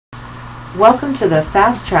Welcome to the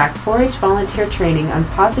Fast Track 4-H Volunteer Training on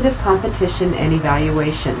Positive Competition and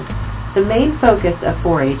Evaluation. The main focus of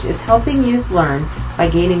 4-H is helping youth learn by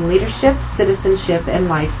gaining leadership, citizenship, and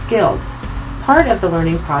life skills. Part of the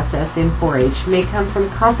learning process in 4-H may come from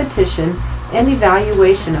competition and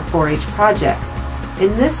evaluation of 4-H projects.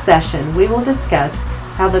 In this session, we will discuss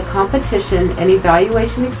how the competition and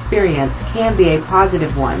evaluation experience can be a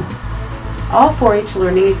positive one. All 4-H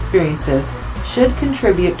learning experiences should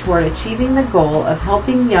contribute toward achieving the goal of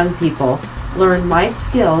helping young people learn life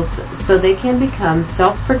skills so they can become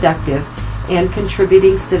self-productive and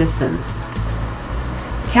contributing citizens.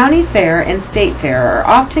 County Fair and State Fair are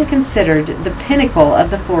often considered the pinnacle of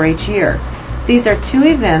the 4-H year. These are two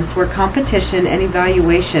events where competition and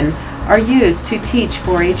evaluation are used to teach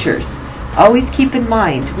 4-Hers. Always keep in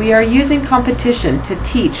mind, we are using competition to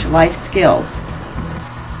teach life skills.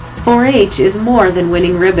 4-H is more than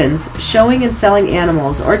winning ribbons, showing and selling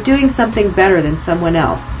animals, or doing something better than someone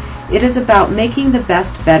else. It is about making the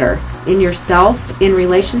best better, in yourself, in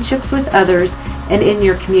relationships with others, and in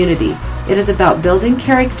your community. It is about building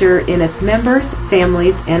character in its members,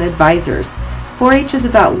 families, and advisors. 4-H is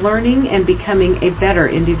about learning and becoming a better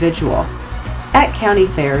individual. At county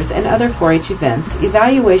fairs and other 4-H events,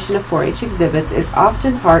 evaluation of 4-H exhibits is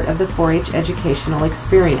often part of the 4-H educational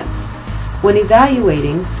experience. When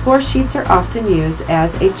evaluating, score sheets are often used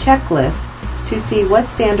as a checklist to see what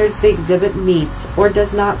standards the exhibit meets or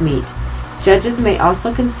does not meet. Judges may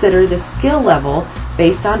also consider the skill level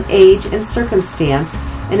based on age and circumstance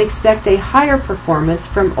and expect a higher performance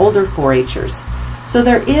from older 4-Hers, so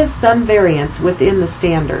there is some variance within the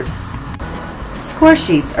standard. Score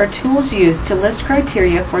sheets are tools used to list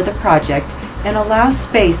criteria for the project and allow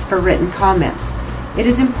space for written comments. It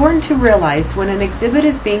is important to realize when an exhibit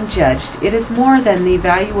is being judged, it is more than the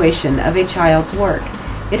evaluation of a child's work.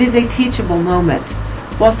 It is a teachable moment.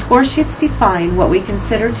 While score sheets define what we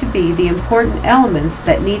consider to be the important elements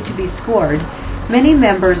that need to be scored, many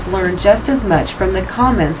members learn just as much from the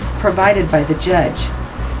comments provided by the judge.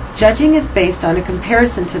 Judging is based on a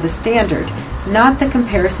comparison to the standard, not the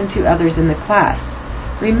comparison to others in the class.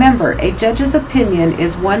 Remember, a judge's opinion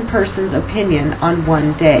is one person's opinion on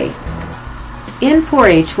one day. In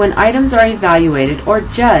 4-H, when items are evaluated or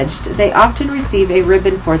judged, they often receive a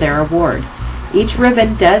ribbon for their award. Each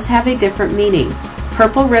ribbon does have a different meaning.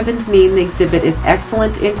 Purple ribbons mean the exhibit is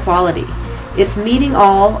excellent in quality. It's meeting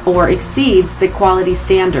all or exceeds the quality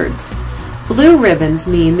standards. Blue ribbons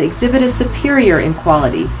mean the exhibit is superior in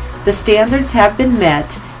quality. The standards have been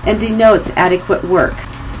met and denotes adequate work.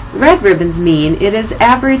 Red ribbons mean it is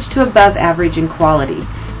average to above average in quality.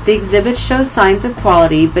 The exhibit shows signs of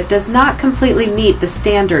quality but does not completely meet the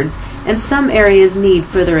standards and some areas need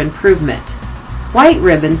further improvement. White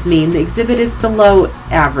ribbons mean the exhibit is below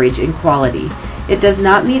average in quality. It does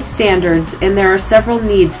not meet standards and there are several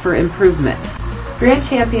needs for improvement. Grand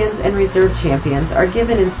champions and reserve champions are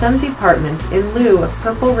given in some departments in lieu of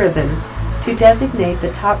purple ribbons to designate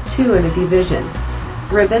the top two in a division.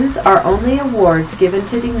 Ribbons are only awards given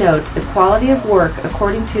to denote the quality of work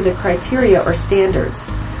according to the criteria or standards.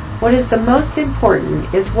 What is the most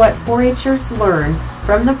important is what 4-Hers learn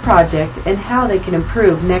from the project and how they can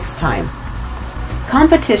improve next time.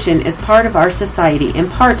 Competition is part of our society and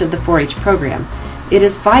part of the 4-H program. It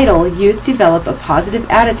is vital youth develop a positive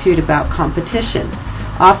attitude about competition.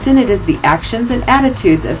 Often it is the actions and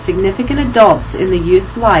attitudes of significant adults in the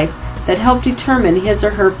youth's life that help determine his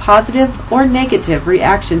or her positive or negative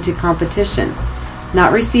reaction to competition.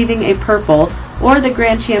 Not receiving a purple or the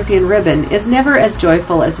grand champion ribbon is never as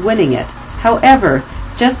joyful as winning it. However,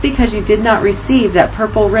 just because you did not receive that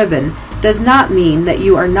purple ribbon does not mean that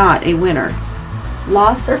you are not a winner.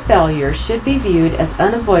 Loss or failure should be viewed as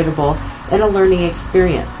unavoidable in a learning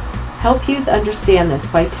experience. Help youth understand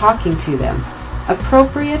this by talking to them.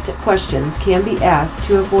 Appropriate questions can be asked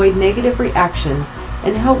to avoid negative reactions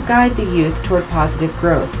and help guide the youth toward positive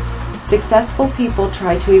growth. Successful people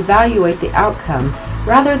try to evaluate the outcome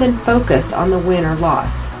rather than focus on the win or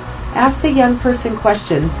loss. Ask the young person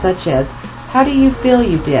questions such as, how do you feel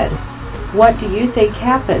you did? What do you think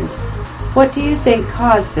happened? What do you think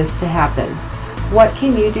caused this to happen? What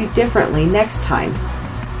can you do differently next time?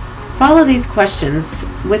 Follow these questions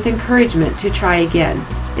with encouragement to try again.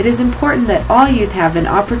 It is important that all youth have an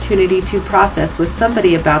opportunity to process with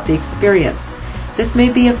somebody about the experience. This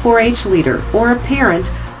may be a 4-H leader or a parent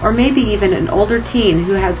or maybe even an older teen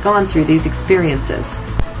who has gone through these experiences.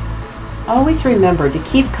 Always remember to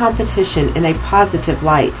keep competition in a positive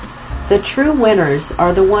light. The true winners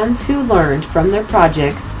are the ones who learned from their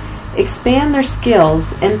projects, expand their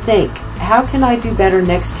skills, and think, how can I do better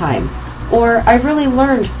next time? Or, I really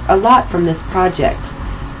learned a lot from this project.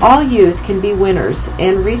 All youth can be winners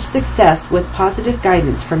and reach success with positive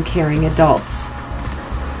guidance from caring adults.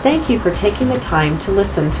 Thank you for taking the time to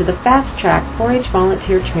listen to the Fast Track 4-H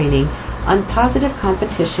Volunteer Training on Positive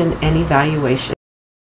Competition and Evaluation.